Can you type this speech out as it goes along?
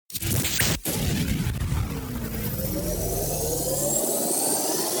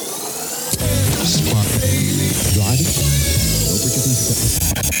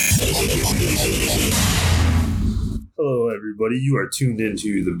everybody. You are tuned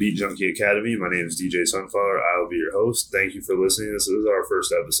into the Beat Junkie Academy. My name is DJ Sunflower. I will be your host. Thank you for listening. This is our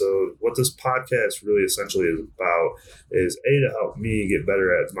first episode. What this podcast really essentially is about is to help me get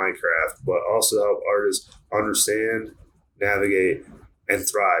better at my craft, but also help artists understand, navigate, and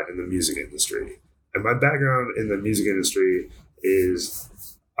thrive in the music industry. And my background in the music industry is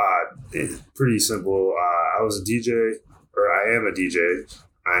pretty simple. I was a DJ, or I am a DJ.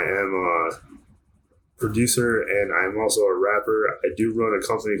 I am a producer, and I'm also a rapper. I do run a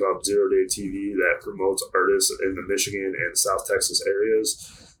company called 0 Day TV that promotes artists in the Michigan and South Texas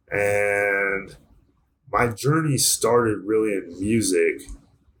areas. And my journey started really in music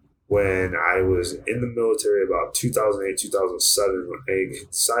when I was in the military about 2008, 2007, when I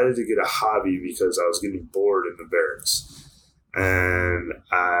decided to get a hobby because I was getting bored in the barracks. And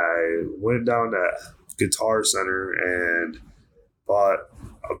I went down to Guitar Center and bought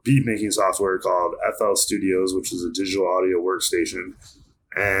a beat making software called FL Studios, which is a digital audio workstation,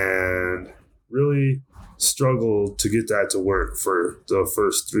 and really struggled to get that to work for the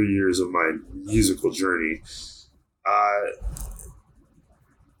first 3 years of my musical journey.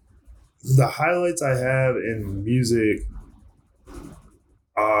 The highlights I have in music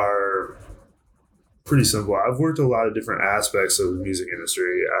are pretty simple. I've worked a lot of different aspects of the music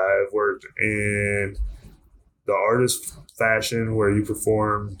industry. I've worked in the artist fashion where you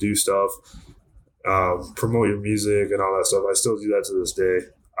perform, do stuff, promote your music and all that stuff. I still do that to this day.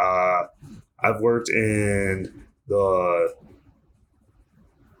 I've worked in the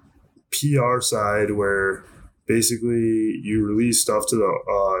PR side where basically you release stuff to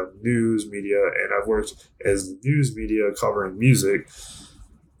the news media, and I've worked as news media covering music.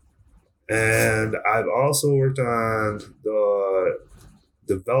 And I've also worked on the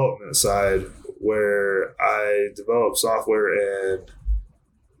development side where I develop software and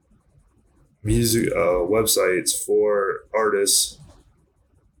music websites for artists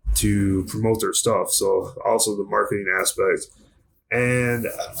to promote their stuff. So also the marketing aspect. And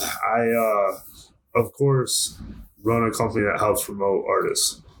I, of course, run a company that helps promote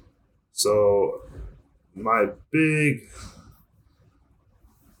artists. So my big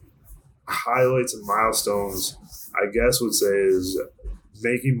highlights and milestones, I guess, would say is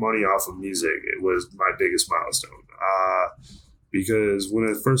making money off of music. It was my biggest milestone because when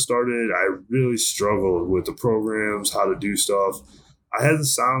it first started, I really struggled with the programs, how to do stuff. I had the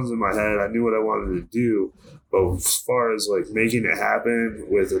sounds in my head. I knew what I wanted to do, but as far as like making it happen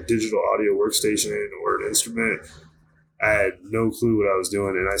with a digital audio workstation or an instrument, I had no clue what I was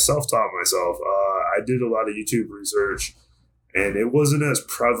doing, and I self-taught myself. I did a lot of YouTube research, and it wasn't as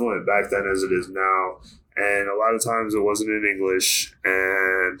prevalent back then as it is now. And a lot of times it wasn't in English.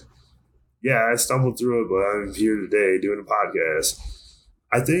 And yeah, I stumbled through it, but I'm here today doing a podcast.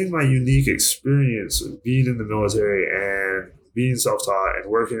 I think my unique experience of being in the military and being self-taught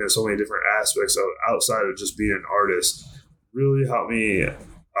and working in so many different aspects of outside of just being an artist really helped me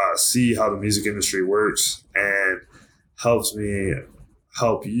see how the music industry works, and helps me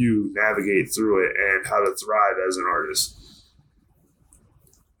help you navigate through it and how to thrive as an artist.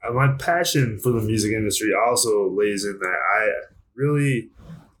 My passion for the music industry also lays in that I really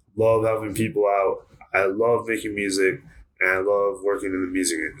love helping people out. I love making music, and I love working in the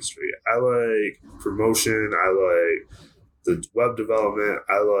music industry. I like promotion. I like the web development.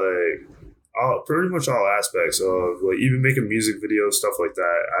 I like pretty much all aspects of like even making music videos, stuff like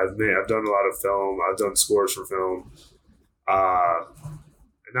that. I've done a lot of film. I've done scores for film.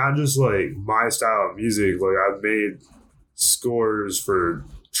 Not just like my style of music. Like I've made scores for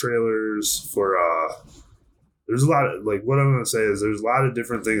trailers for there's a lot of like what I'm going to say is there's a lot of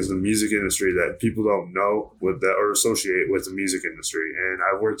different things in the music industry that people don't know with that or associate with the music industry, and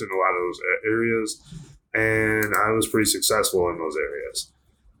I've worked in a lot of those areas, and I was pretty successful in those areas.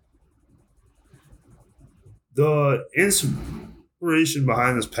 The inspiration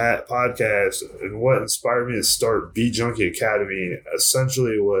behind this podcast and what inspired me to start Beat Junkie Academy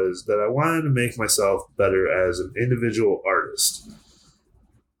essentially was that I wanted to make myself better as an individual artist.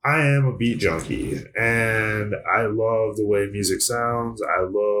 I am a beat junkie, and I love the way music sounds. I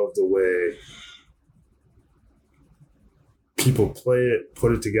love the way people play it,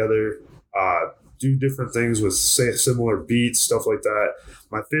 put it together, do different things with similar beats, stuff like that.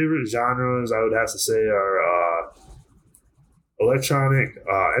 My favorite genres, I would have to say, are electronic,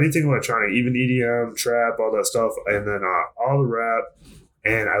 anything electronic, even EDM, trap, all that stuff, and then all the rap.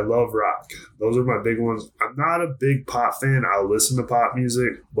 And I love rock. Those are my big ones. I'm not a big pop fan. I'll listen to pop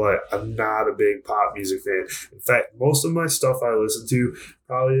music, but I'm not a big pop music fan. In fact, most of my stuff I listen to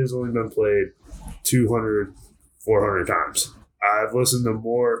probably has only been played 200, 400 times. I've listened to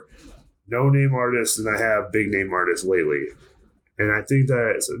more no-name artists than I have big-name artists lately. And I think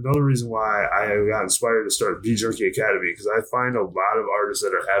that's another reason why I got inspired to start Beat Junkie Academy, because I find a lot of artists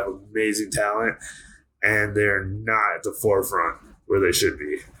that have amazing talent and they're not at the forefront where they should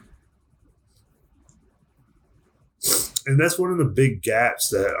be. And that's one of the big gaps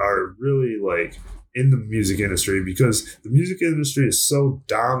that are really like in the music industry, because the music industry is so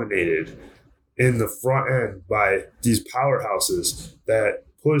dominated in the front end by these powerhouses that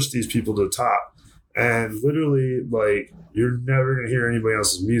push these people to the top. And literally, like, you're never going to hear anybody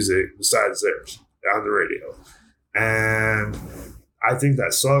else's music besides theirs on the radio. And I think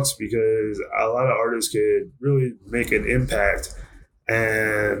that sucks, because a lot of artists could really make an impact.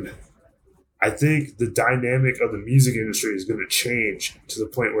 And I think the dynamic of the music industry is going to change to the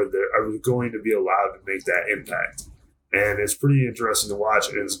point where they're going to be allowed to make that impact. And it's pretty interesting to watch,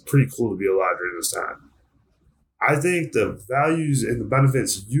 and it's pretty cool to be alive during this time. I think the values and the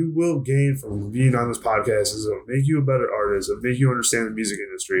benefits you will gain from being on this podcast is it'll make you a better artist, it'll make you understand the music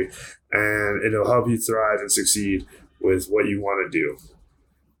industry, and it'll help you thrive and succeed with what you want to do.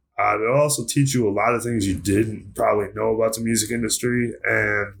 It'll also teach you a lot of things you didn't probably know about the music industry,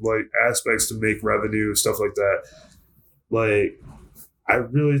 and like aspects to make revenue, stuff like that. Like, I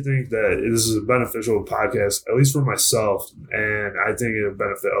really think that this is a beneficial podcast, at least for myself, and I think it'll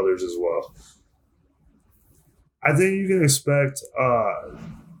benefit others as well. I think you can expect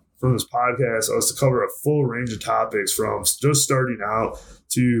from this podcast us to cover a full range of topics, from just starting out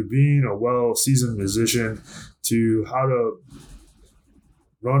to being a well-seasoned musician to how to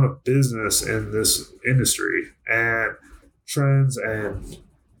run a business in this industry, and trends and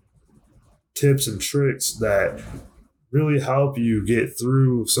tips and tricks that really help you get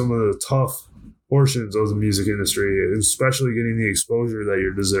through some of the tough portions of the music industry, especially getting the exposure that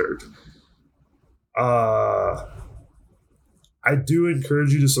you're deserved. I do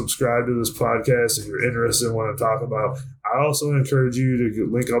encourage you to subscribe to this podcast if you're interested in what I'm talking about. I also encourage you to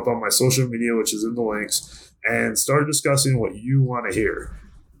link up on my social media, which is in the links, and start discussing what you want to hear.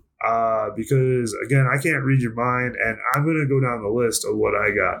 Because, again, I can't read your mind, and I'm going to go down the list of what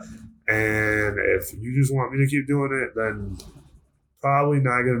I got. And if you just want me to keep doing it, then probably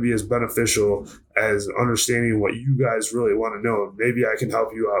not going to be as beneficial as understanding what you guys really want to know. Maybe I can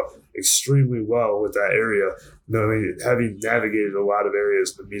help you out extremely well with that area, knowing, having navigated a lot of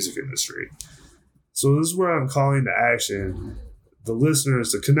areas in the music industry. So this is where I'm calling to action the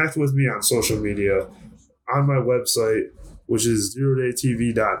listeners to connect with me on social media, on my website, which is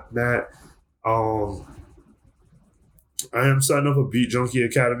zerodaytv.net. I am setting up a Beat Junkie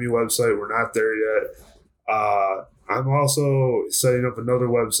Academy website. We're not there yet. I'm also setting up another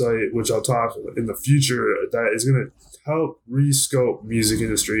website, which I'll talk in the future, that is going to help rescope music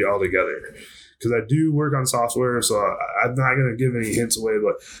industry altogether. Because I do work on software, so I'm not going to give any hints away,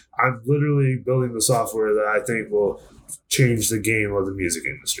 but I'm literally building the software that I think will change the game of the music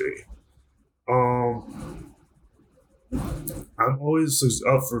industry. I'm always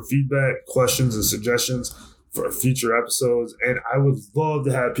up for feedback, questions, and suggestions for future episodes, and I would love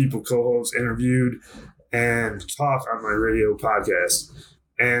to have people co-host, interviewed, and talk on my radio podcast.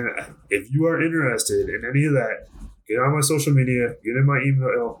 And if you are interested in any of that, get on my social media, get in my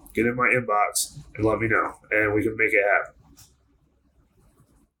email, get in my inbox, and let me know, and we can make it happen.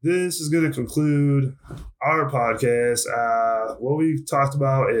 This is going to conclude our podcast. What we've talked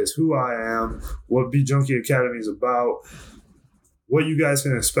about is who I am, what Beat Junkie Academy is about, what you guys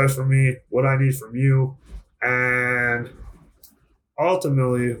can expect from me, what I need from you, and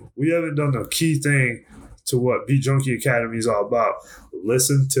ultimately, we haven't done the key thing to what Beat Junkie Academy is all about.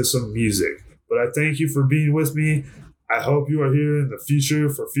 Listen to some music. But I thank you for being with me. I hope you are here in the future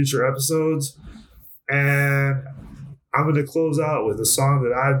for future episodes. And I'm going to close out with a song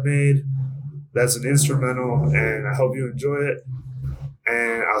that I've made that's an instrumental, and I hope you enjoy it.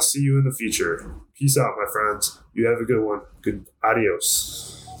 And I'll see you in the future. Peace out, my friends. You have a good one. Good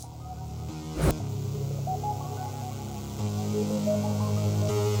adios.